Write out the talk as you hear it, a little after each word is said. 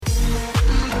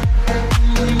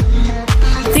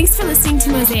Thanks for listening to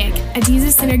Mosaic, a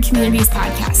Jesus-centered communities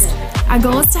podcast. Our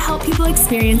goal is to help people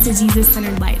experience a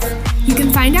Jesus-centered life. You can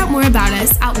find out more about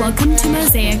us at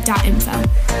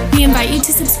welcometomosaic.info. We invite you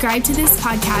to subscribe to this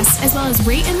podcast as well as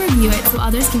rate and review it so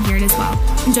others can hear it as well.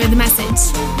 Enjoy the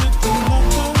message.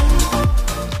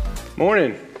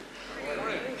 Morning.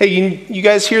 Hey, you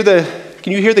guys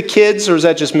can you hear the kids, or is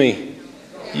that just me?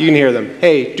 You can hear them.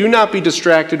 Hey, do not be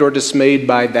distracted or dismayed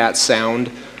by that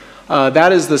sound.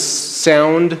 That is the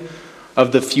sound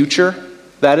of the future.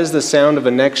 That is the sound of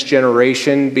a next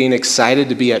generation being excited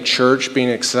to be at church, being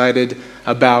excited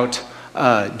about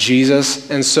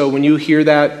Jesus. And so when you hear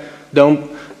that,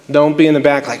 don't be in the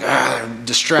back like,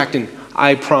 distracting.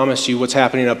 I promise you what's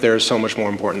happening up there is so much more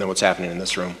important than what's happening in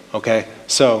this room, okay?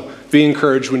 So be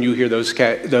encouraged when you hear those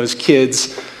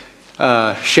kids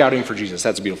shouting for Jesus.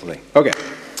 That's a beautiful thing. Okay,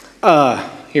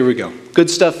 here we go. Good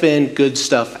stuff in, good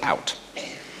stuff out.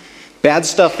 Bad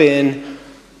stuff in,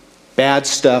 bad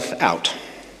stuff out.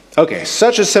 Okay,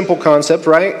 such a simple concept,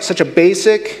 right? Such a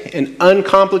basic and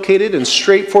uncomplicated and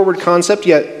straightforward concept,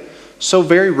 yet so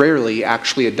very rarely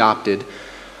actually adopted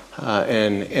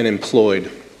and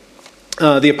employed.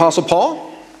 The Apostle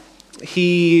Paul,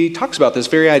 he talks about this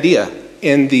very idea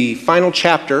in the final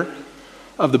chapter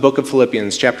of the book of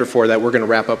Philippians, chapter 4, that we're going to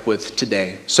wrap up with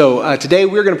today. So today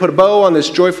we're going to put a bow on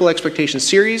this Joyful Expectation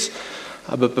series,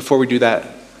 but before we do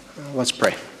that, let's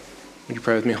pray. Would you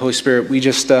pray with me? Holy Spirit, we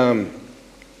just,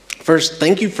 first,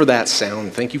 thank you for that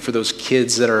sound. Thank you for those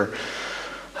kids that are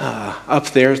up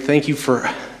there. Thank you for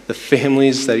the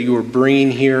families that you are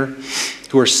bringing here,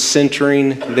 who are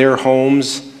centering their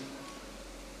homes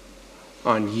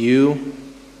on you.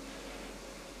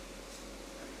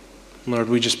 Lord,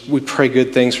 we pray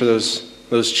good things for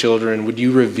those children. Would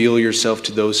you reveal yourself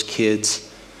to those kids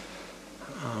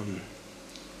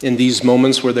in these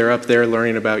moments where they're up there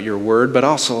learning about your word, but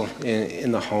also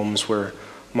in the homes where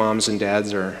moms and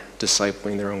dads are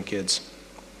discipling their own kids.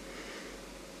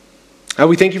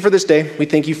 We thank you for this day. We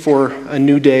thank you for a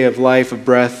new day of life, of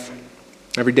breath.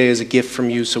 Every day is a gift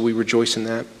from you, so we rejoice in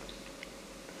that.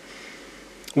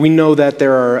 We know that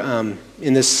there are,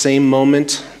 in this same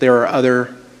moment, there are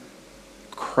other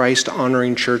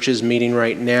Christ-honoring churches meeting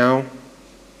right now,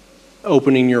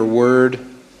 opening your word,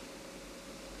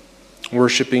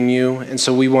 worshiping you. And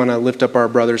so we want to lift up our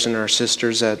brothers and our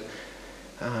sisters at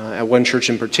one church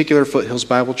in particular, Foothills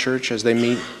Bible Church, as they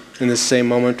meet in this same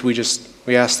moment. We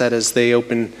ask that as they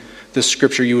open the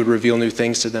scripture, you would reveal new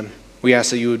things to them. We ask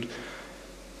that you would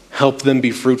help them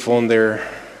be fruitful in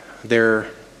their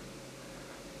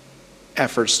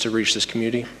efforts to reach this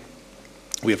community.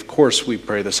 We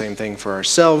pray the same thing for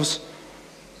ourselves.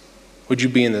 Would you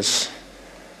be in this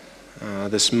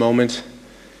moment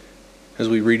as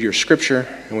we read your scripture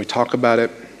and we talk about it,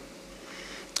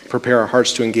 prepare our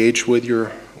hearts to engage with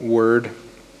your word.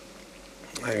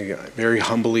 I very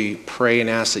humbly pray and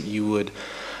ask that you would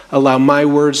allow my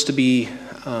words to be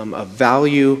of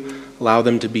value, allow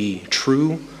them to be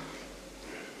true.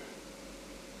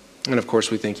 And of course,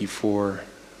 we thank you for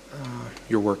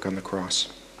your work on the cross.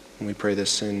 And we pray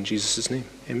this in Jesus' name.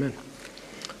 Amen.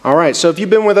 All right, so if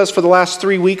you've been with us for the last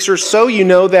 3 weeks or so, you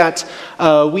know that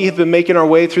we have been making our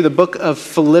way through the book of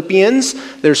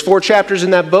Philippians. There's 4 chapters in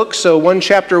that book, so 1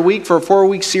 chapter a week for a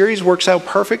 4-week series works out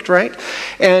perfect, right?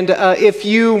 And if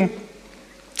you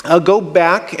go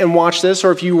back and watch this,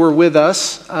 or if you were with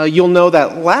us, you'll know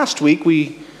that last week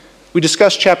we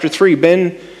discussed chapter 3.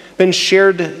 Ben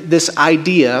shared this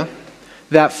idea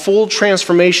that full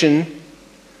transformation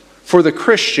for the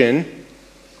Christian,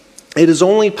 it is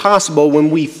only possible when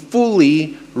we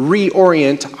fully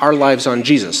reorient our lives on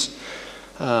Jesus.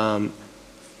 The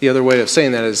other way of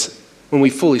saying that is when we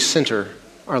fully center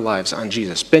our lives on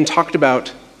Jesus. Ben talked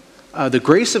about the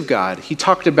grace of God. He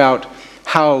talked about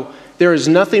how there is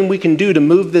nothing we can do to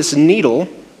move this needle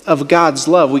of God's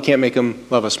love. We can't make him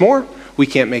love us more. We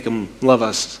can't make him love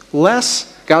us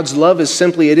less. God's love is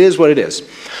simply, it is what it is.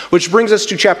 Which brings us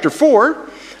to chapter 4,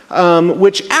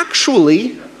 which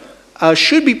actually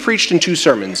should be preached in 2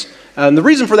 sermons. The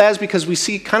reason for that is because we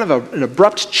see kind of an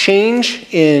abrupt change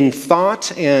in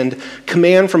thought and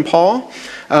command from Paul.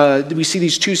 We see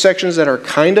these 2 sections that are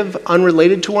kind of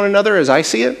unrelated to one another as I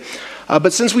see it.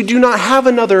 But since we do not have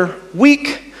another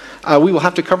week, we will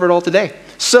have to cover it all today.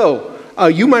 So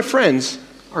you, my friends,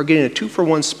 are getting a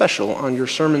 2-for-1 special on your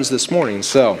sermons this morning.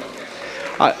 So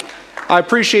I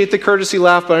appreciate the courtesy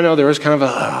laugh, but I know there was kind of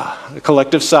a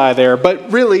collective sigh there.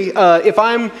 But really, if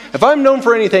I'm known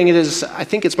for anything, I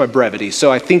think it's my brevity.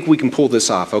 So I think we can pull this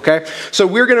off, okay? So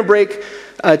we're going to break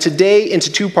today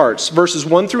into 2 parts, verses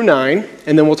 1 through 9,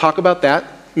 and then we'll talk about that,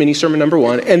 mini sermon number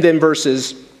 1, and then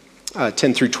verses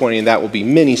 10 through 20, and that will be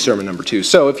mini sermon number 2.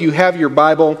 So if you have your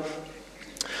Bible,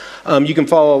 you can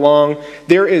follow along.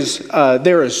 There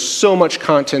is so much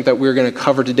content that we're going to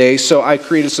cover today, so I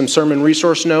created some sermon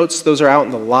resource notes. Those are out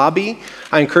in the lobby.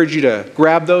 I encourage you to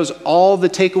grab those. All the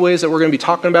takeaways that we're going to be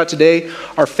talking about today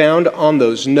are found on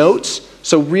those notes.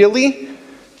 So really,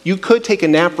 you could take a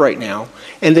nap right now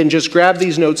and then just grab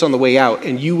these notes on the way out,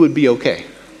 and you would be okay.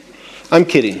 I'm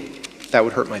kidding. That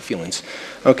would hurt my feelings.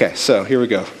 Okay, so here we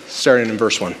go, starting in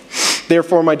verse 1.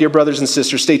 Therefore, my dear brothers and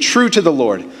sisters, stay true to the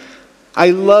Lord.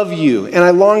 I love you, and I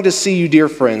long to see you, dear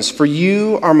friends, for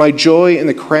you are my joy and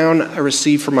the crown I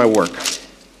receive for my work.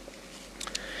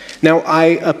 Now I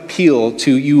appeal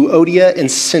to Euodia and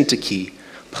Syntyche.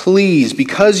 Please,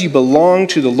 because you belong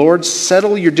to the Lord,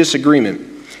 settle your disagreement.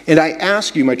 And I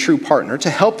ask you, my true partner, to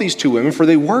help these 2 women, for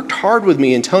they worked hard with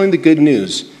me in telling the good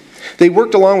news. They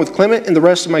worked along with Clement and the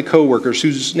rest of my co-workers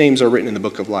whose names are written in the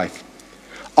book of life.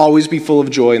 Always be full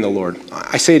of joy in the Lord.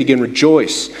 I say it again,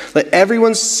 rejoice. Let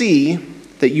everyone see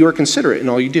that you are considerate in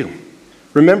all you do.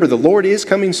 Remember, the Lord is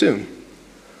coming soon.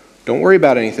 Don't worry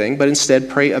about anything, but instead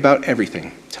pray about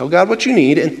everything. Tell God what you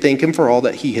need and thank Him for all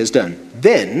that He has done.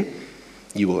 Then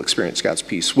you will experience God's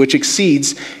peace, which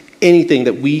exceeds anything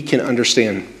that we can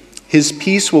understand. His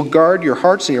peace will guard your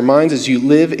hearts and your minds as you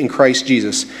live in Christ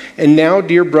Jesus. And now,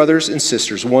 dear brothers and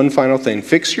sisters, one final thing.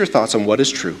 Fix your thoughts on what is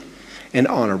true and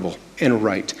honorable and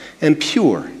right and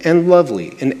pure and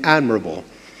lovely and admirable.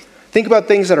 Think about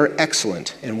things that are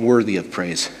excellent and worthy of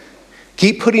praise.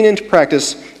 Keep putting into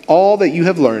practice all that you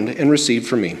have learned and received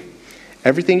from me,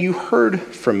 everything you heard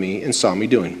from me and saw me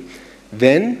doing.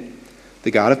 Then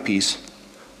the God of peace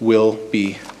will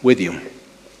be with you.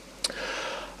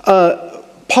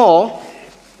 Paul,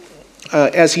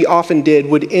 as he often did,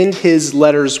 would end his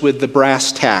letters with the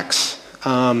brass tacks,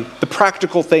 the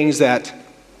practical things that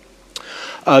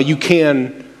you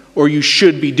can or you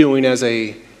should be doing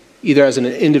either as an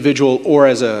individual or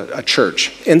as a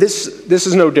church. And this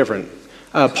is no different.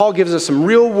 Paul gives us some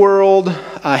real-world,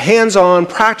 hands-on,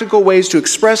 practical ways to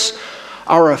express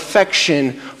our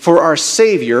affection for our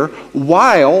Savior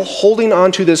while holding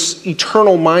on to this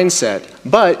eternal mindset,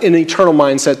 but an eternal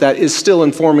mindset that is still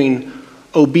informing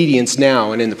obedience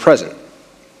now and in the present.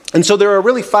 And so there are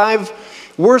really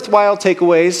 5 worthwhile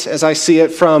takeaways, as I see it,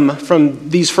 from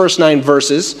these first 9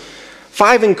 verses.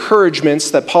 5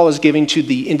 encouragements that Paul is giving to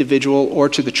the individual or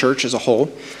to the church as a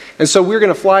whole. And so we're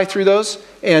going to fly through those,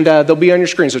 and they'll be on your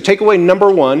screen. So takeaway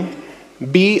number 1,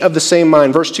 be of the same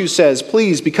mind. Verse 2 says,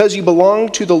 please, because you belong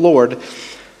to the Lord,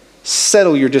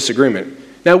 settle your disagreement.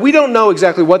 Now, we don't know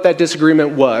exactly what that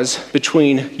disagreement was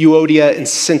between Euodia and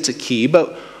Syntyche,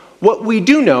 but what we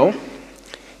do know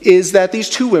is that these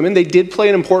 2 women, they did play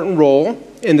an important role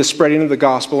in the spreading of the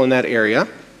gospel in that area.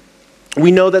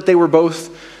 We know that they were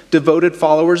both devoted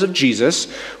followers of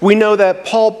Jesus. We know that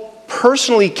Paul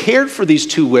personally cared for these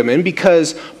 2 women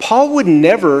because Paul would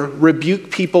never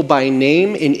rebuke people by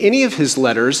name in any of his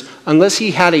letters unless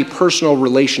he had a personal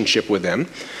relationship with them.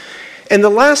 And the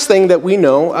last thing that we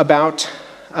know about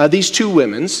these two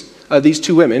women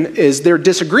is their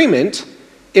disagreement.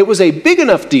 It was a big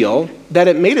enough deal that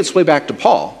it made its way back to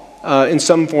Paul in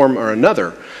some form or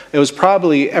another. It was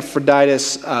probably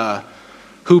Epaphroditus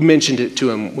who mentioned it to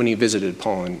him when he visited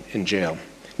Paul in jail.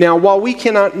 Now, while we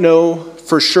cannot know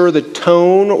for sure the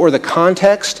tone or the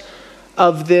context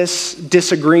of this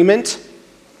disagreement,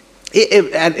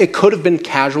 it could have been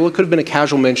casual. It could have been a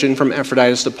casual mention from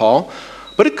Epaphroditus to Paul,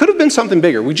 but it could have been something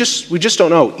bigger. We just don't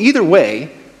know. Either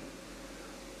way,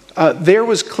 there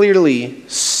was clearly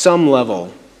some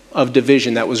level of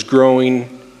division that was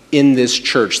growing in this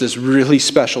church, this really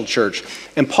special church.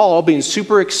 And Paul, being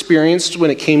super experienced when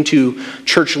it came to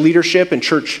church leadership and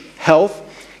church health,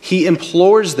 he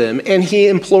implores them and he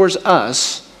implores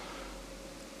us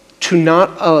to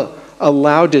not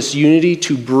allow disunity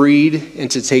to breed and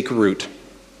to take root.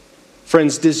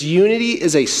 Friends, disunity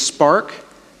is a spark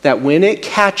that when it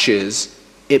catches,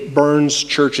 it burns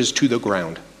churches to the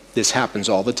ground. This happens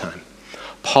all the time.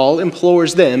 Paul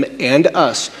implores them and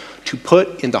us to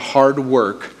put in the hard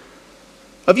work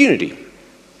of unity.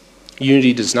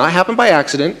 Unity does not happen by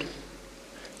accident.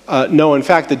 No, in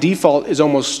fact, the default is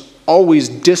almost always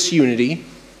disunity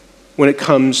when it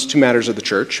comes to matters of the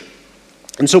church.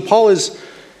 And so Paul is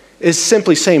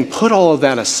simply saying, put all of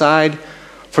that aside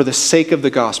for the sake of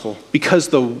the gospel, because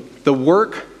the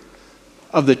work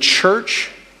of the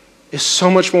church is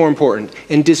so much more important,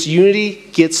 and disunity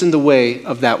gets in the way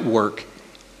of that work,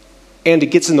 and it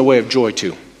gets in the way of joy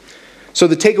too. So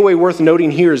the takeaway worth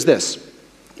noting here is this: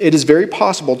 it is very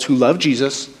possible to love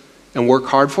Jesus and work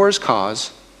hard for his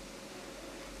cause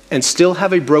and still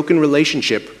have a broken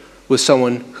relationship with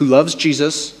someone who loves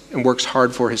Jesus and works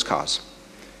hard for his cause.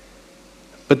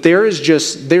 But there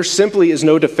simply is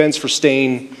no defense for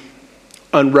staying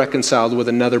unreconciled with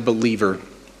another believer.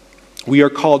 We are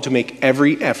called to make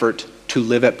every effort to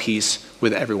live at peace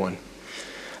with everyone.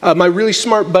 My really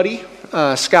smart buddy,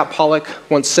 Scott Pollock,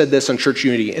 once said this on Church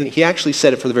Unity, and he actually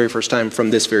said it for the very first time from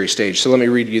this very stage. So let me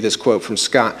read you this quote from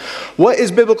Scott. What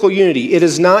is biblical unity? It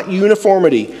is not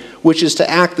uniformity, which is to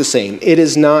act the same. It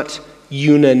is not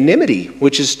unanimity,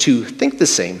 which is to think the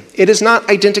same. It is not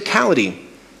identicality,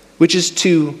 which is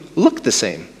to look the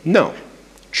same. No.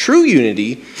 True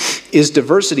unity is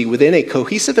diversity within a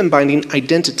cohesive and binding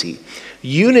identity.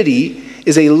 Unity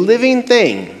is a living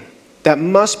thing that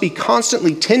must be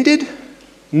constantly tended,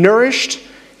 nourished,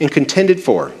 and contended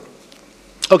for.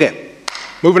 Okay,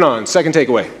 moving on. Second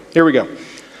takeaway. Here we go.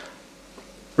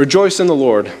 Rejoice in the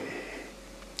Lord.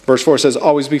 Verse 4 says,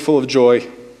 always be full of joy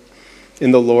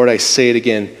in the Lord. I say it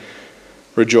again,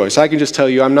 rejoice. I can just tell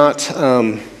you I'm not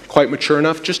quite mature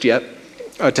enough just yet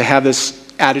to have this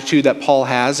attitude that Paul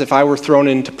has. If I were thrown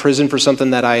into prison for something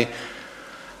that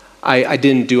I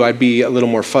didn't do, I'd be a little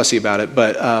more fussy about it.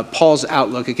 But Paul's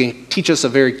outlook, it can teach us a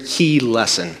very key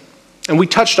lesson. And we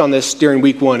touched on this during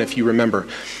week 1, if you remember.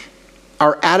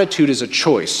 Our attitude is a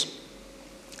choice.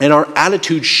 And our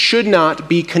attitude should not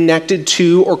be connected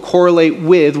to or correlate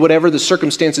with whatever the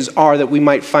circumstances are that we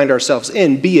might find ourselves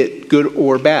in, be it good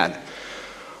or bad.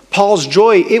 Paul's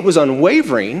joy, it was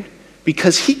unwavering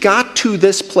because he got to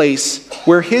this place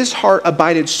where his heart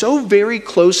abided so very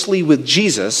closely with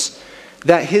Jesus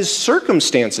that his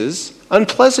circumstances,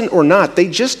 unpleasant or not, they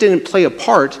just didn't play a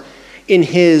part in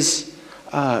his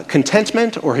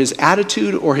contentment or his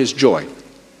attitude or his joy.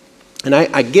 And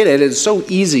I get it. It's so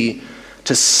easy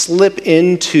to slip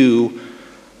into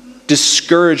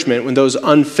discouragement when those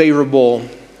unfavorable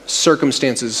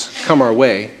circumstances come our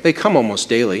way. They come almost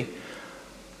daily.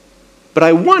 But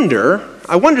I wonder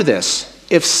this,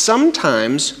 if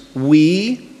sometimes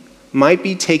we might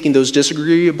be taking those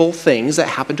disagreeable things that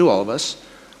happen to all of us,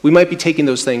 we might be taking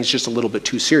those things just a little bit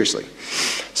too seriously.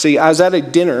 See, I was at a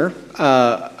dinner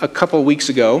a couple of weeks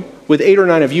ago with 8 or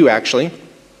 9 of you, actually.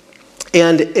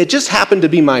 And it just happened to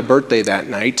be my birthday that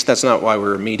night. That's not why we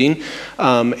were meeting.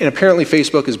 And apparently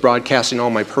Facebook is broadcasting all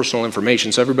my personal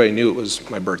information, so everybody knew it was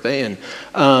my birthday. And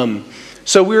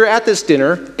so we were at this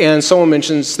dinner, and someone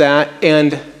mentions that.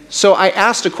 And so I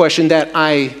asked a question that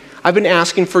I've been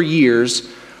asking for years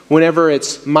whenever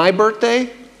it's my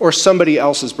birthday or somebody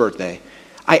else's birthday.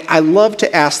 I love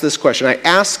to ask this question. I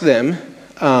ask them,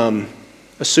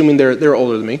 assuming they're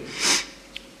older than me,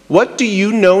 what do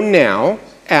you know now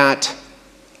at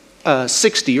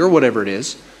 60 or whatever it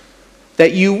is,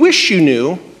 that you wish you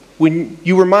knew when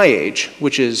you were my age,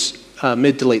 which is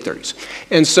mid to late 30s.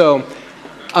 And so,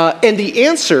 and the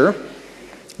answer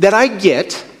that I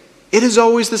get, it is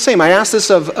always the same. I asked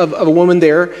this of a woman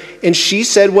there, and she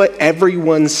said what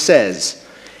everyone says.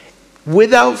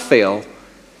 Without fail,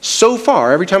 so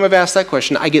far, every time I've asked that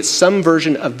question, I get some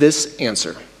version of this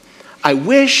answer. I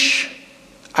wish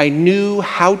I knew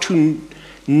how to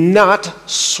not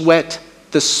sweat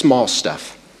the small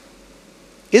stuff.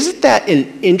 Isn't that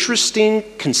an interesting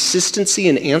consistency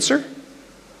in answer?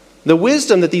 The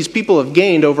wisdom that these people have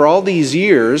gained over all these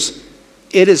years,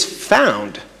 it is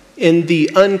found in the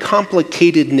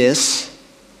uncomplicatedness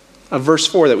of verse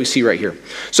 4 that we see right here.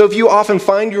 So if you often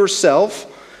find yourself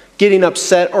getting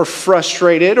upset or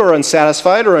frustrated or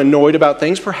unsatisfied or annoyed about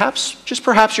things, perhaps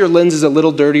your lens is a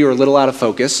little dirty or a little out of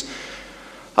focus.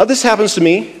 This happens to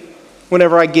me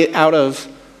whenever I get out of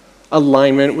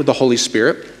alignment with the Holy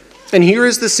Spirit. And here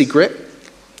is the secret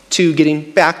to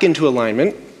getting back into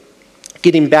alignment,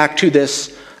 getting back to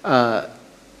this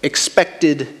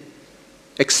expectant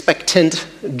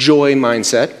joy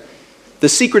mindset. The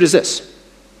secret is this: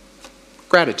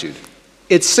 gratitude.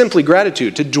 It's simply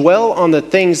gratitude, to dwell on the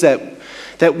things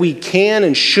that we can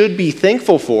and should be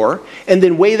thankful for, and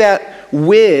then weigh that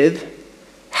with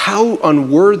how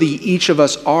unworthy each of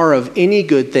us are of any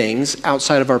good things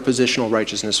outside of our positional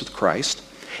righteousness with Christ.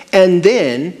 And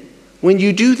then, when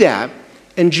you do that,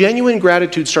 and genuine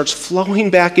gratitude starts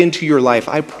flowing back into your life,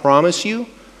 I promise you,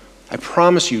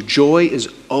 joy is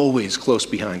always close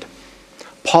behind.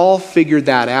 Paul figured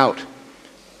that out.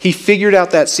 He figured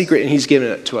out that secret, and he's given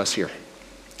it to us here.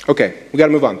 Okay, we got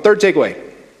to move on. Third takeaway.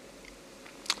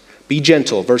 Be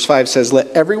gentle. Verse 5 says, let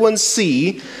everyone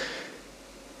see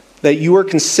that you are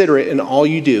considerate in all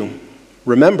you do.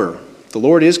 Remember, the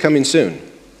Lord is coming soon.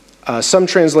 Some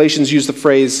translations use the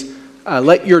phrase,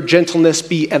 let your gentleness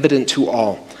be evident to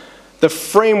all. The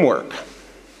framework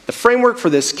for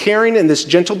this caring and this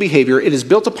gentle behavior, it is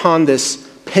built upon this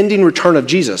pending return of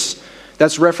Jesus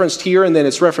That's referenced here, and then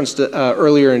it's referenced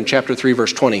earlier in chapter 3,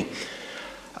 verse 20.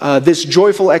 This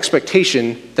joyful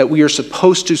expectation that we are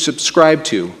supposed to subscribe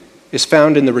to is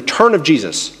found in the return of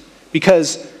Jesus,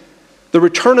 because the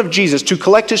return of Jesus to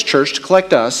collect his church, to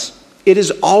collect us, it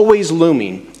is always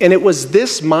looming. And it was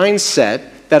this mindset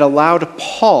that allowed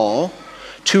Paul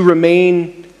to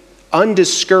remain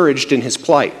undiscouraged in his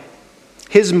plight.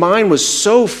 His mind was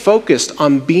so focused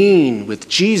on being with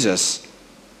Jesus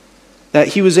that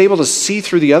he was able to see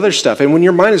through the other stuff. And when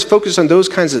your mind is focused on those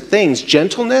kinds of things,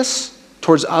 gentleness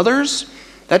towards others,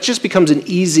 that just becomes an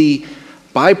easy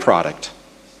byproduct.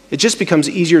 It just becomes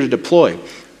easier to deploy.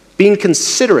 Being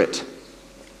considerate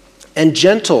and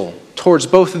gentle towards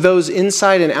both those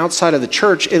inside and outside of the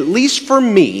church, at least for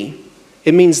me,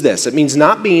 it means this. It means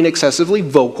not being excessively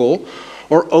vocal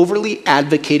or overly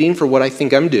advocating for what I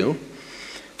think I'm due.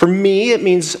 For me, it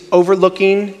means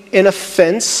overlooking an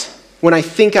offense when I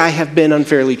think I have been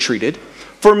unfairly treated.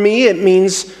 For me, it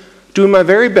means doing my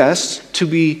very best to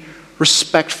be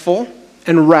respectful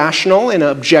and rational and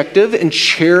objective and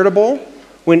charitable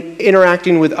when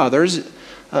interacting with others,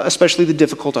 especially the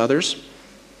difficult others.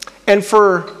 And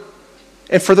for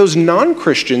those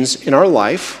non-Christians in our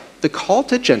life, the call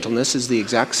to gentleness is the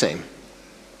exact same.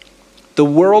 The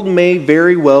world may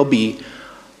very well be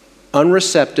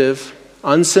unreceptive,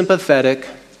 unsympathetic,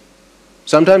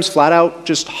 sometimes flat out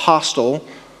just hostile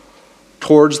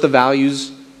towards the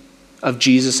values of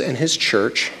Jesus and his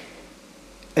church,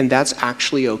 and that's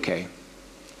actually okay.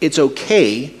 It's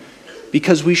okay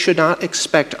because we should not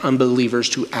expect unbelievers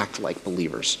to act like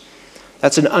believers.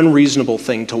 That's an unreasonable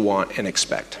thing to want and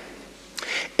expect.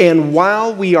 And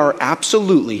while we are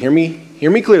absolutely, hear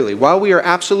me clearly, while we are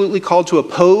absolutely called to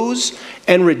oppose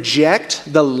and reject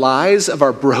the lies of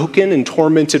our broken and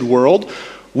tormented world,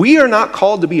 we are not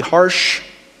called to be harsh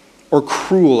or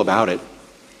cruel about it.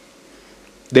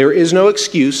 There is no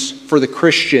excuse for the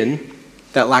Christian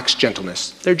that lacks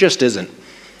gentleness. There just isn't.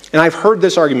 And I've heard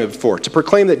this argument before. To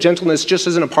proclaim that gentleness just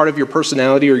isn't a part of your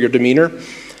personality or your demeanor,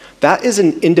 that is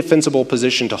an indefensible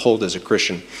position to hold as a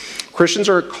Christian. Christians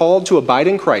are called to abide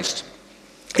in Christ,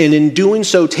 and in doing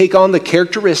so, take on the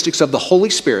characteristics of the Holy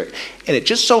Spirit. And it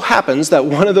just so happens that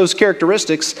one of those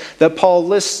characteristics that Paul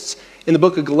lists in the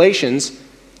book of Galatians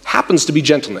happens to be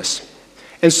gentleness.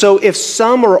 And so if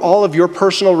some or all of your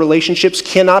personal relationships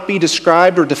cannot be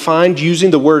described or defined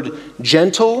using the word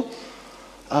gentle,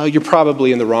 you're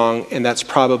probably in the wrong, and that's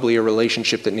probably a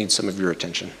relationship that needs some of your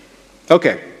attention.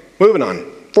 Okay, moving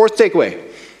on. Fourth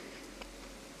takeaway.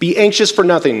 Be anxious for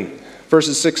nothing.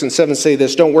 Verses 6 and 7 say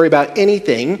this: don't worry about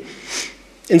anything.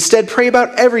 Instead, pray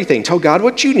about everything. Tell God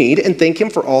what you need and thank him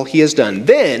for all he has done.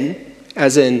 Then,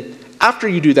 as in after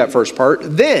you do that first part,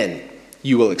 then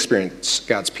you will experience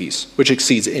God's peace, which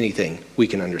exceeds anything we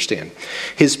can understand.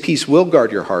 His peace will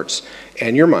guard your hearts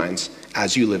and your minds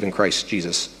as you live in Christ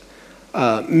Jesus.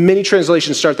 Many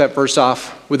translations start that verse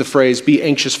off with the phrase, be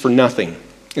anxious for nothing,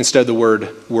 instead of the word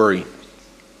worry.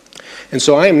 And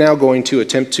so I am now going to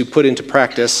attempt to put into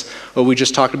practice what we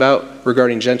just talked about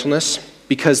regarding gentleness,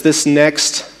 because this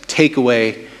next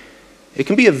takeaway, it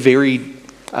can be a very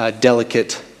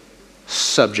delicate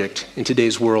subject in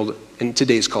today's world, in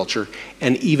today's culture,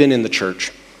 and even in the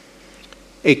church.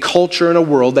 A culture and a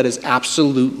world that is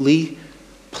absolutely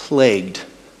plagued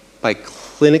by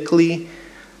clinically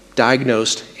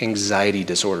diagnosed anxiety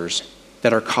disorders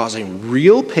that are causing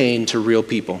real pain to real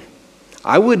people.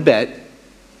 I would bet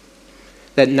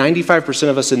that 95%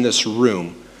 of us in this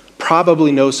room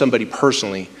probably know somebody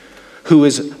personally who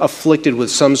is afflicted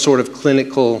with some sort of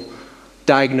clinical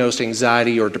diagnosed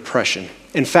anxiety or depression.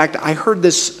 In fact, I heard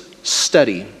this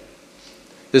study,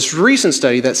 this recent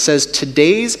study that says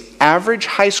today's average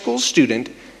high school student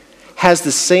has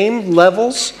the same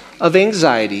levels of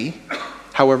anxiety,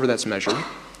 however that's measured,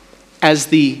 as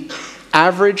the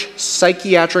average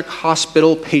psychiatric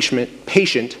hospital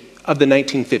patient of the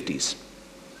 1950s.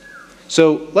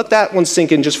 So let that one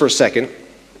sink in just for a second.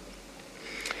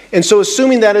 And so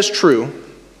assuming that is true,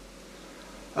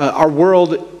 our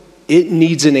world, it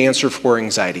needs an answer for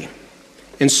anxiety.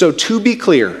 And so to be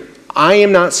clear, I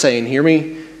am not saying, hear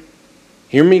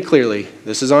me clearly,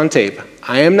 this is on tape,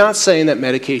 I am not saying that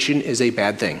medication is a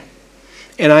bad thing.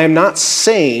 And I am not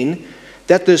saying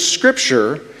that the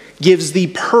scripture gives the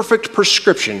perfect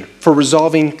prescription for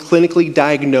resolving clinically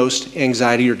diagnosed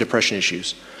anxiety or depression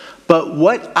issues. But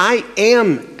what I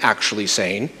am actually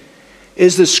saying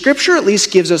is the scripture at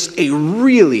least gives us a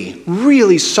really,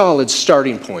 really solid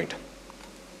starting point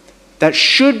that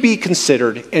should be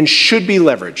considered and should be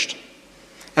leveraged.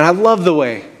 And I love the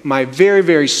way my very,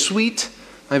 very sweet,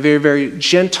 my very, very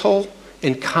gentle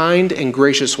and kind and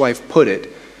gracious wife put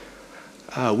it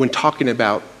when talking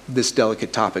about this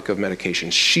delicate topic of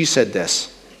medications. She said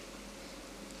this.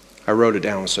 I wrote it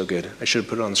down, it was so good. I should have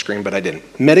put it on the screen, but I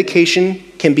didn't. Medication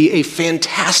can be a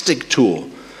fantastic tool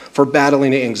for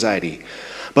battling anxiety.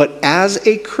 But as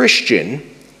a Christian,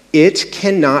 it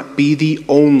cannot be the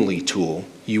only tool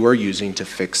you are using to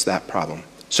fix that problem.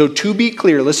 So to be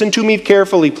clear, listen to me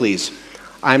carefully, please.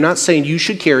 I'm not saying you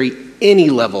should carry any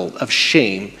level of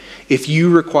shame if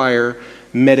you require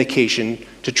medication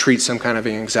to treat some kind of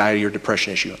anxiety or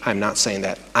depression issue. I'm not saying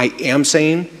that. I am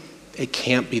saying it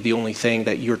can't be the only thing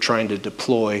that you're trying to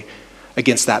deploy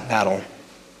against that battle.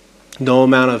 No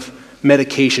amount of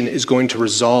medication is going to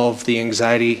resolve the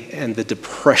anxiety and the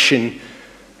depression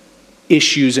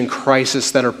issues and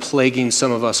crisis that are plaguing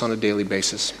some of us on a daily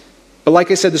basis. But like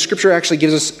I said, the scripture actually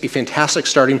gives us a fantastic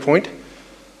starting point.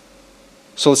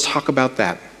 So let's talk about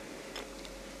that.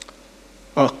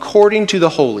 According to the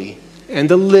holy and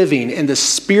the living and the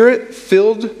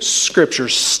spirit-filled scripture,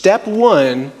 step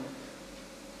one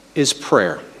is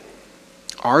prayer.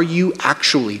 Are you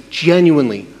actually,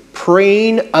 genuinely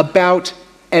praying about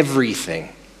everything?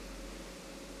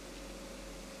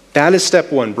 That is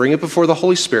step one. Bring it before the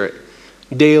Holy Spirit,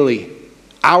 daily,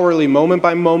 hourly, moment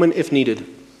by moment if needed.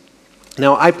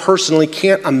 Now, I personally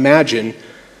can't imagine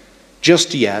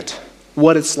just yet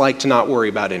what it's like to not worry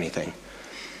about anything.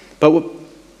 But what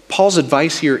Paul's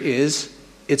advice here is,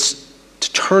 it's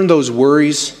to turn those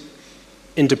worries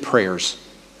into prayers.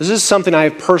 This is something I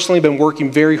have personally been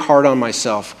working very hard on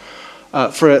myself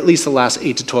for at least the last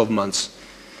 8 to 12 months.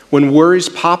 When worries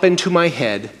pop into my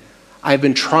head, I've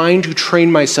been trying to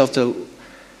train myself to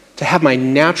have my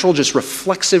natural, just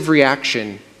reflexive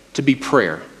reaction to be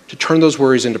prayer, to turn those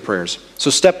worries into prayers. So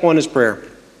step one is prayer.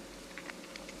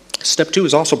 Step two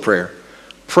is also prayer.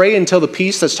 Pray until the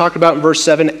peace that's talked about in verse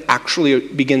 7 actually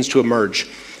begins to emerge.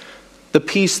 The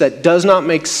peace that does not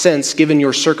make sense given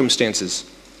your circumstances.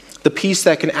 The peace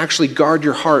that can actually guard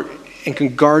your heart and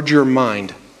can guard your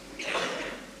mind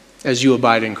as you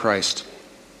abide in Christ.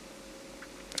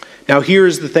 Now here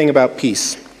is the thing about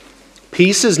peace.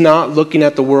 Peace is not looking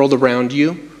at the world around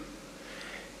you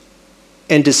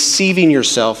and deceiving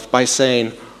yourself by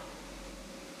saying,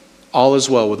 all is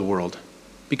well with the world.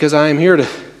 Because I am here to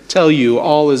tell you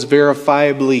all is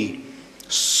verifiably,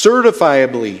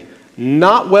 certifiably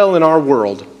not well in our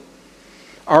world.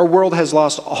 Our world has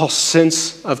lost all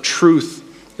sense of truth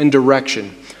and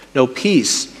direction. No,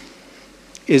 peace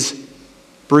is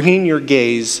bringing your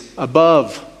gaze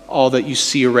above all that you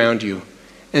see around you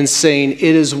and saying, it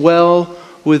is well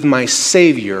with my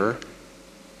Savior,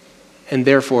 and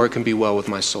therefore it can be well with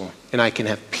my soul. And I can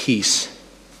have peace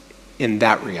in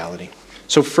that reality.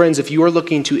 So friends, if you are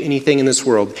looking to anything in this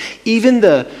world, even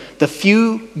the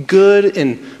few good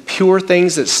and pure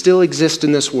things that still exist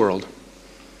in this world,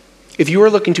 if you are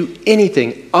looking to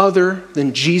anything other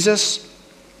than Jesus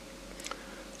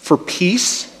for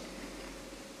peace,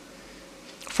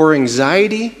 for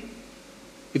anxiety,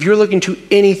 if you're looking to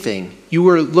anything, you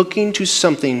are looking to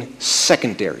something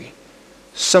secondary,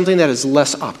 something that is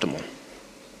less optimal.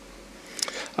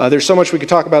 There's so much we could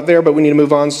talk about there, but we need to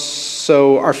move on.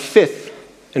 So our fifth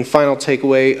and final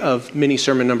takeaway of mini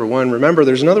sermon number 1. Remember,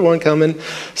 there's another one coming.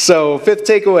 So fifth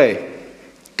takeaway.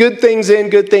 Good things in,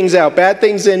 good things out. Bad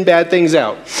things in, bad things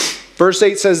out. Verse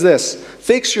 8 says this,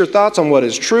 fix your thoughts on what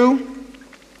is true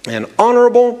and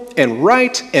honorable and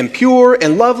right and pure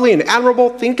and lovely and admirable.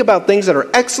 Think about things that are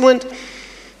excellent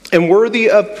and worthy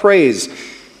of praise.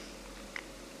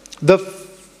 The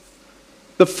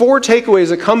 4 takeaways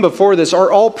that come before this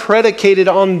are all predicated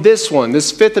on this one,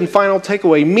 this fifth and final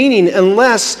takeaway, meaning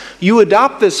unless you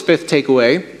adopt this fifth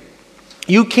takeaway,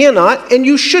 you cannot and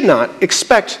you should not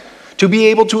expect to be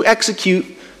able to execute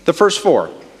the first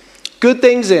 4. Good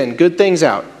things in, good things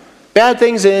out. Bad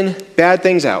things in, bad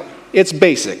things out. It's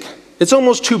basic. It's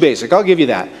almost too basic, I'll give you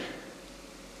that.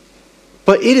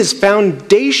 But it is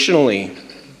foundationally,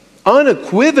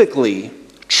 unequivocally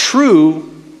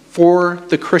true for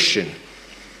the Christian.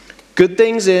 Good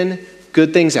things in,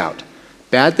 good things out.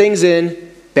 Bad things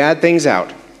in, bad things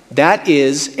out. That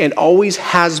is and always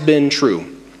has been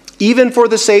true, even for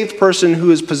the saved person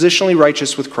who is positionally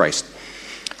righteous with Christ.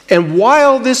 And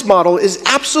while this model is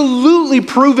absolutely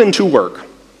proven to work,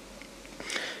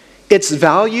 its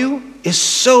value is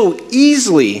so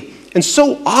easily and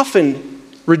so often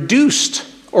reduced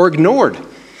or ignored.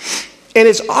 And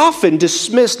it's often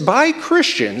dismissed by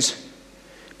Christians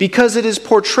because it is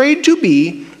portrayed to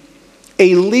be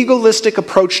a legalistic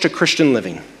approach to Christian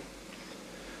living.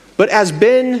 But as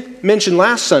Ben mentioned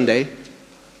last Sunday,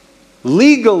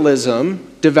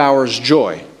 legalism devours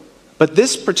joy. But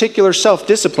this particular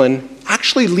self-discipline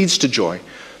actually leads to joy.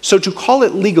 So to call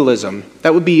it legalism,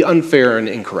 that would be unfair and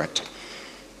incorrect.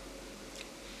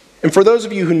 And for those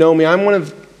of you who know me, I'm one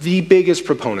of the biggest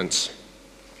proponents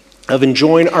of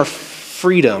enjoying our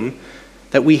freedom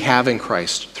that we have in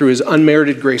Christ through his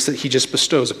unmerited grace that he just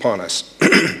bestows upon us.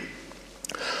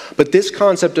 But this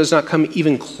concept does not come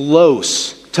even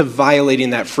close to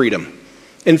violating that freedom.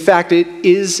 In fact, it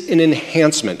is an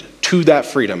enhancement to that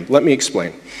freedom. Let me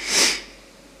explain.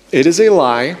 It is a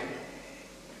lie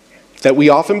that we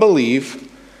often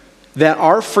believe that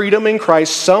our freedom in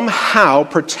Christ somehow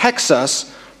protects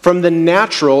us from the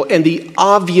natural and the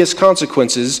obvious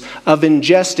consequences of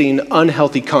ingesting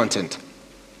unhealthy content.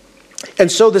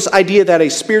 And so this idea that a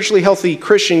spiritually healthy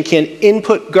Christian can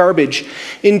input garbage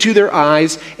into their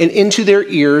eyes and into their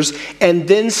ears and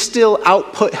then still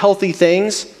output healthy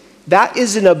things, that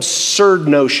is an absurd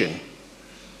notion.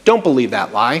 Don't believe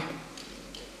that lie.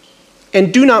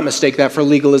 And do not mistake that for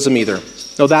legalism either.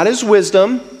 No, that is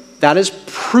wisdom, that is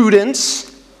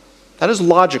prudence, that is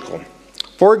logical.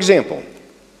 For example,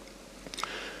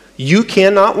 you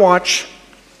cannot watch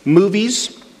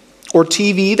movies or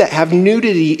TV that have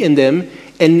nudity in them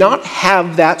and not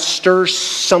have that stir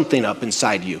something up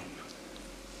inside you.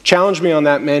 Challenge me on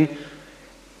that, men.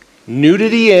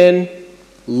 Nudity in,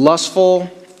 lustful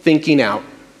thinking out.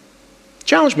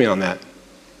 Challenge me on that.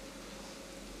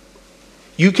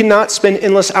 You cannot spend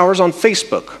endless hours on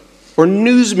Facebook or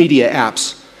news media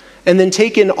apps and then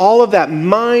take in all of that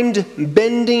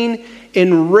mind-bending,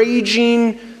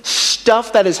 enraging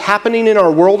stuff that is happening in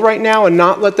our world right now and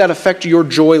not let that affect your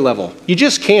joy level. You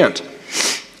just can't.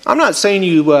 I'm not saying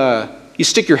you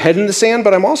stick your head in the sand,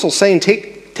 but I'm also saying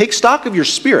take stock of your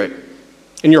spirit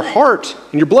and your heart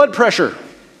and your blood pressure.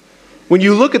 When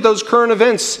you look at those current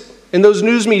events and those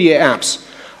news media apps,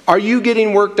 are you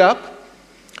getting worked up?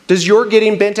 Does your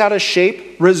getting bent out of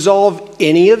shape resolve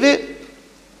any of it?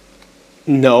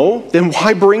 No. Then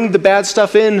why bring the bad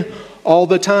stuff in all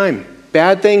the time?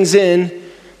 Bad things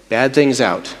in, bad things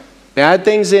out. Bad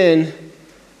things in,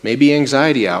 maybe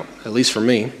anxiety out, at least for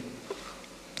me.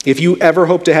 If you ever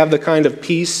hope to have the kind of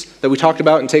peace that we talked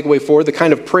about in Takeaway 4, the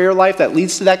kind of prayer life that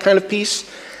leads to that kind of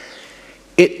peace,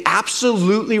 it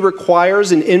absolutely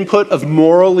requires an input of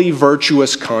morally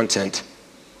virtuous content.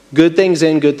 Good things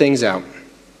in, good things out.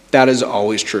 That is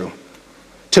always true.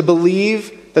 To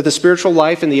believe that the spiritual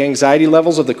life and the anxiety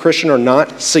levels of the Christian are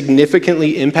not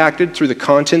significantly impacted through the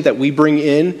content that we bring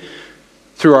in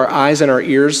through our eyes and our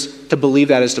ears, to believe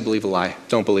that is to believe a lie.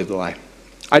 Don't believe the lie.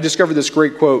 I discovered this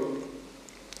great quote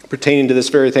pertaining to this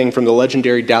very thing from the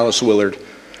legendary Dallas Willard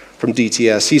from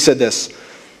DTS. He said this: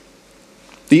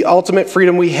 "The ultimate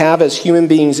freedom we have as human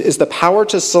beings is the power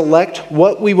to select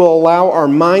what we will allow our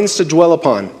minds to dwell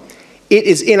upon. It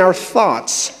is in our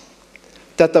thoughts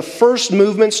that the first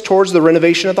movements towards the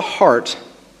renovation of the heart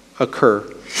occur.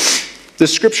 The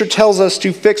scripture tells us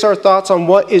to fix our thoughts on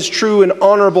what is true and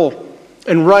honorable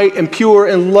and right and pure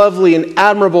and lovely and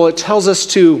admirable. It tells us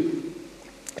to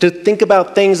think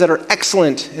about things that are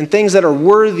excellent and things that are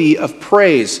worthy of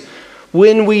praise.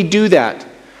 When we do that,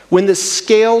 when the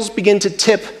scales begin to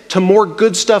tip to more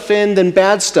good stuff in than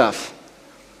bad stuff,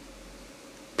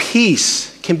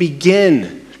 peace can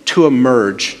begin to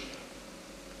emerge.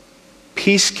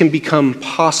 Peace can become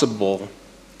possible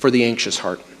for the anxious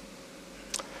heart."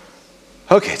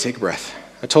 Okay, take a breath.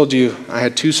 I told you I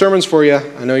had 2 sermons for you.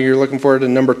 I know you're looking forward to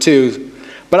number 2,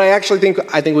 but I think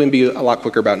we can be a lot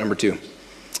quicker about number 2.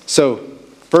 So,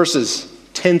 verses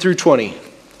 10 through 20.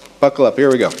 Buckle up,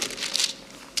 here we go.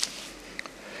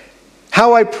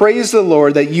 "How I praise the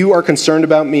Lord that you are concerned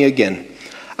about me again.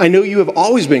 I know you have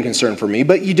always been concerned for me,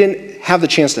 but you didn't have the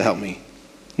chance to help me.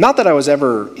 Not that I was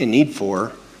ever in need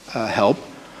for help,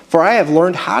 for I have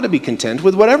learned how to be content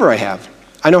with whatever I have.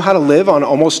 I know how to live on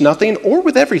almost nothing or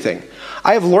with everything.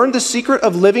 I have learned the secret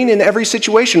of living in every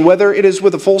situation, whether it is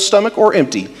with a full stomach or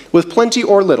empty, with plenty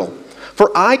or little.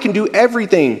 For I can do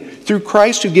everything through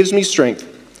Christ who gives me strength.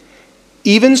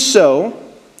 Even so,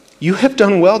 you have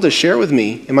done well to share with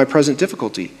me in my present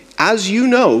difficulty. As you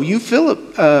know, you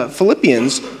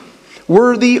Philippians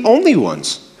were the only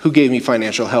ones who gave me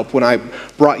financial help when I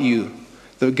brought you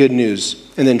the good news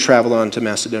and then traveled on to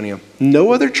Macedonia.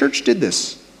 No other church did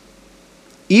this.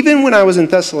 Even when I was in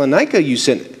Thessalonica, you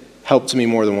sent help to me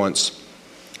more than once.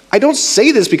 I don't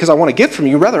say this because I want a gift from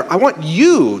you. Rather, I want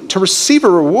you to receive a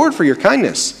reward for your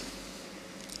kindness.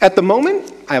 At the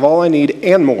moment, I have all I need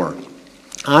and more.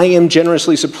 I am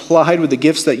generously supplied with the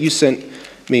gifts that you sent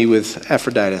me with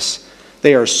Epaphroditus.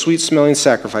 They are a sweet-smelling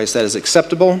sacrifice that is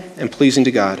acceptable and pleasing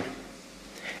to God.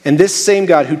 And this same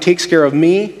God who takes care of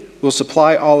me will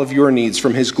supply all of your needs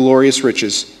from his glorious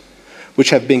riches,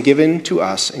 which have been given to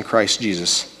us in Christ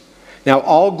Jesus. Now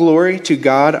all glory to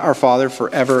God our Father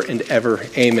forever and ever.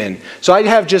 Amen. So I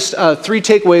have just 3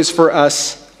 takeaways for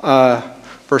us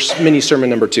for mini sermon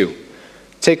number 2.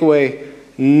 Takeaway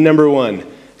number 1.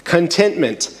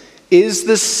 Contentment is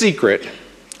the secret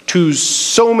to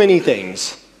so many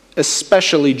things,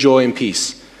 especially joy and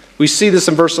peace. We see this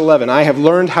in verse 11. I have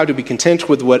learned how to be content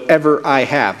with whatever I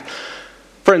have.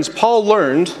 Friends, Paul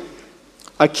learned,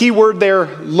 a key word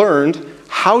there, learned,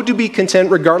 how to be content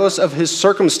regardless of his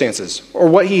circumstances or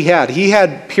what he had. He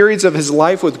had periods of his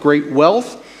life with great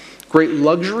wealth, great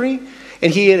luxury,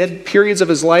 and he had periods of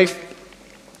his life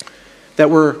that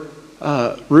were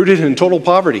rooted in total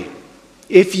poverty.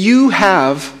 If you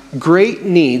have great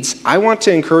needs, I want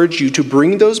to encourage you to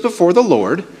bring those before the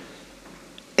Lord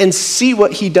and see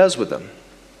what he does with them.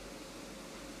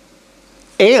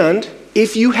 And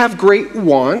if you have great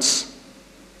wants,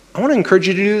 I want to encourage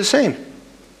you to do the same.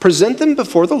 Present them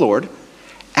before the Lord.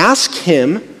 Ask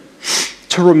him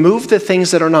to remove the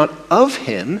things that are not of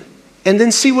him, and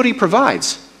then see what he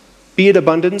provides, be it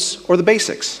abundance or the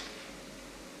basics.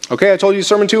 Okay, I told you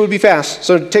sermon 2 would be fast.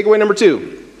 So takeaway number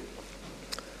 2.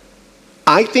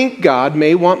 I think God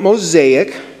may want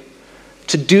Mosaic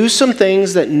to do some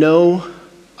things that no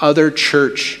other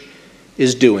church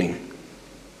is doing.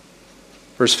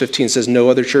 Verse 15 says, no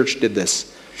other church did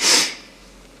this.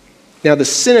 Now the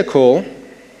cynical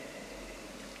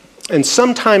and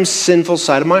sometimes sinful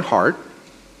side of my heart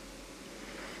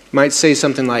might say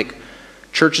something like,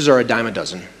 churches are a dime a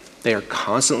dozen. They are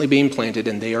constantly being planted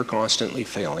and they are constantly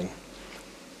failing.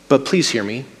 But please hear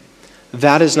me.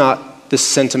 That is not the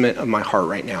sentiment of my heart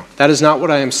right now. That is not what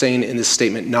I am saying in this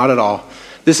statement, not at all.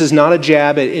 This is not a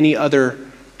jab at any other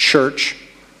church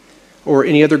or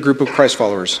any other group of Christ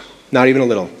followers, not even a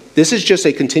little. This is just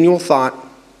a continual thought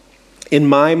in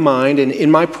my mind and in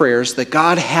my prayers that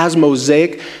God has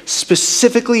Mosaic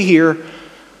specifically here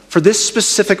for this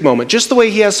specific moment, just the way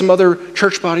he has some other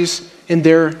church bodies in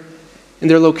their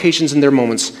locations, in their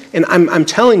moments. And I'm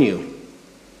telling you,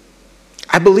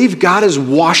 I believe God is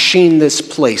washing this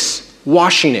place,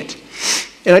 washing it.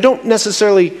 And I don't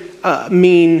necessarily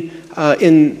mean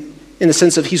in the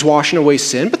sense of he's washing away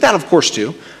sin, but that of course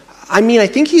too. I mean, I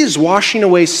think he is washing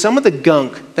away some of the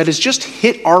gunk that has just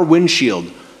hit our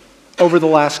windshield over the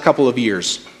last couple of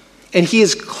years. And he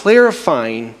is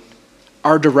clarifying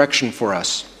our direction for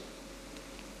us.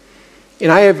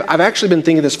 And I've actually been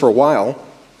thinking this for a while.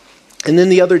 And then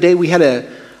the other day we had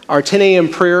our 10 a.m.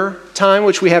 prayer time,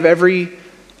 which we have every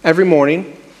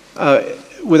morning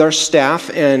with our staff.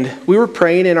 And we were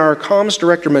praying, and our comms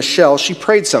director, Michelle, she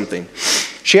prayed something.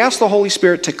 She asked the Holy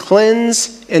Spirit to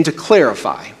cleanse and to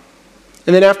clarify.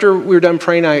 And then after we were done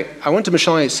praying, I went to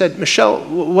Michelle and I said, Michelle,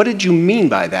 what did you mean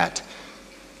by that?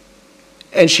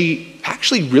 And she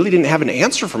actually really didn't have an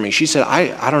answer for me. She said,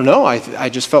 I don't know. I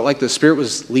just felt like the Spirit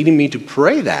was leading me to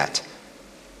pray that.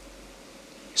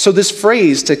 So this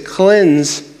phrase, to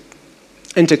cleanse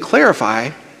and to clarify,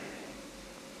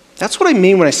 that's what I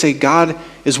mean when I say God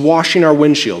is washing our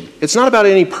windshield. It's not about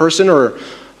any person or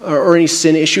any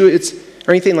sin issue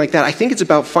or anything like that. I think it's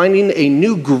about finding a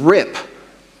new grip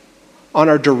on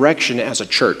our direction as a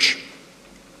church.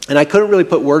 And I couldn't really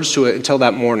put words to it until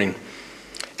that morning.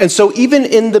 And so even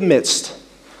in the midst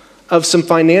of some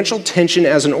financial tension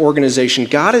as an organization,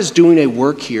 God is doing a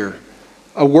work here,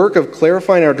 a work of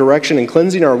clarifying our direction and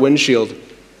cleansing our windshield,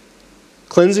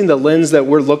 cleansing the lens that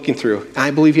we're looking through. And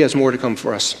I believe he has more to come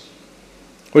for us.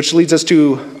 Which leads us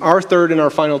to our third and our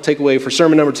final takeaway for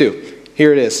sermon number 2.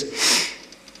 Here it is.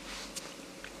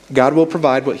 God will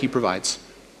provide what he provides.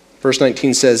 Verse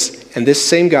 19 says, and this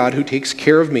same God who takes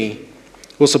care of me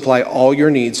will supply all your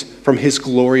needs from his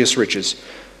glorious riches,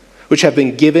 which have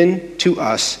been given to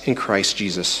us in Christ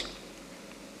Jesus.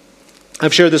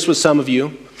 I've shared this with some of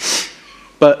you,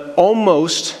 but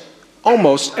almost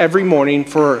every morning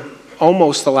for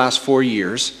almost the last 4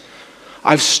 years,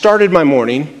 I've started my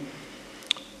morning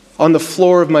on the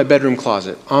floor of my bedroom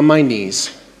closet, on my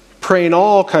knees, praying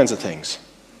all kinds of things.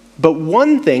 But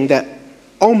one thing that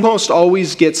almost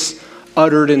always gets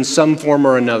uttered in some form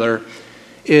or another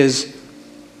is,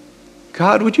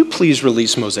 God, would you please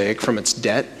release Mosaic from its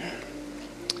debt?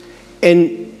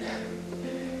 And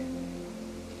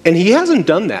he hasn't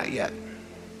done that yet.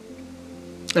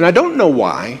 And I don't know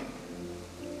why,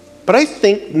 but I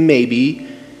think maybe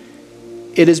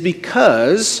it is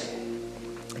because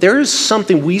there is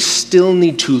something we still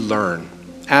need to learn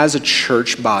as a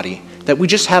church body that we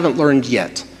just haven't learned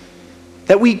yet,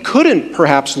 that we couldn't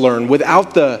perhaps learn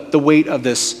without the weight of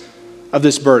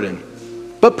this burden.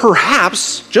 But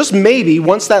perhaps, just maybe,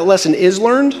 once that lesson is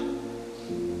learned,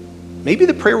 maybe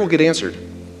the prayer will get answered.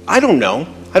 I don't know.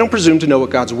 I don't presume to know what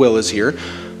God's will is here.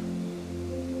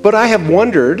 But I have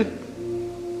wondered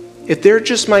if there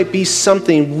just might be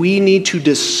something we need to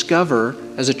discover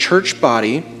as a church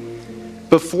body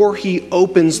before he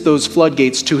opens those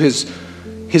floodgates to his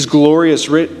glorious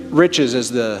riches,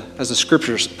 as the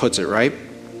scripture puts it, right?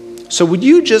 So would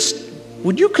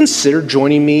you consider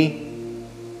joining me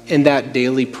in that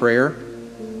daily prayer?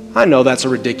 I know that's a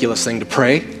ridiculous thing to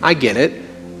pray. I get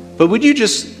it. But would you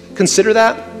just consider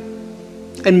that?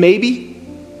 And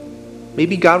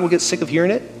maybe God will get sick of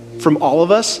hearing it from all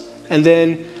of us. And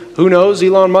then, who knows,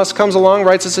 Elon Musk comes along,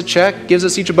 writes us a check, gives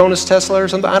us each a bonus Tesla or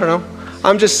something. I don't know.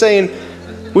 I'm just saying,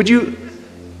 would you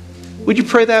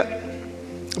pray that?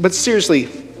 But seriously,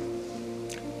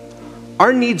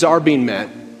 our needs are being met.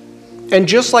 And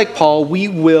just like Paul, we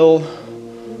will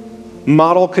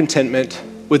model contentment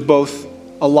with both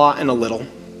a lot and a little.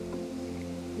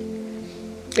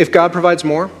 If God provides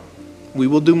more, we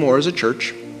will do more as a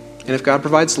church. And if God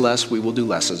provides less, we will do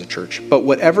less as a church. But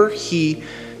whatever he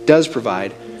does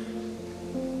provide,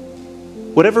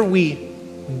 whatever we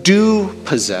do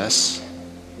possess,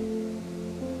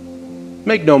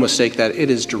 make no mistake that it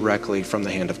is directly from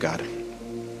the hand of God.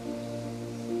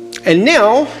 And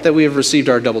now that we have received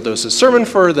our double dose of sermon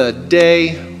for the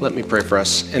day, let me pray for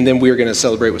us, and then we are going to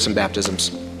celebrate with some baptisms.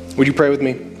 Would you pray with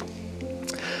me?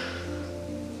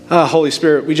 Holy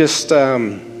Spirit, we just,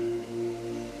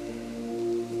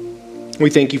 we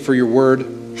thank you for your word.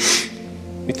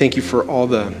 We thank you for all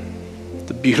the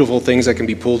beautiful things that can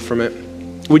be pulled from it.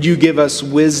 Would you give us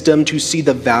wisdom to see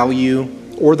the value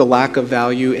or the lack of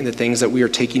value in the things that we are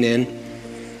taking in?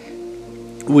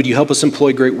 Would you help us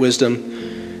employ great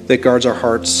wisdom that guards our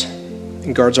hearts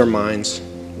and guards our minds?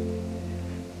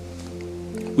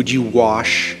 Would you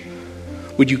wash?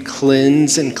 Would you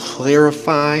cleanse and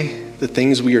clarify the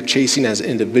things we are chasing as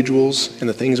individuals and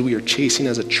the things we are chasing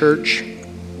as a church?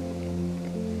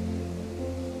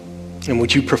 And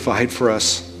would you provide for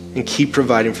us and keep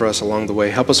providing for us along the way?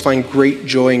 Help us find great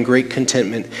joy and great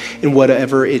contentment in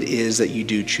whatever it is that you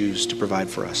do choose to provide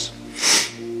for us.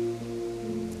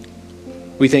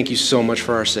 We thank you so much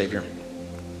for our Savior.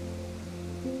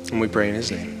 And we pray in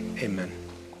his name. Amen.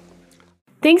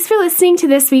 Thanks for listening to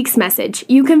this week's message.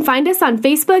 You can find us on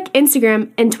Facebook,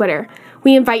 Instagram, and Twitter.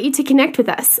 We invite you to connect with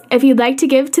us. If you'd like to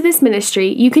give to this ministry,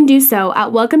 you can do so at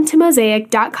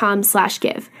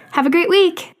welcometomosaic.com/give. Have a great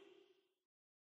week.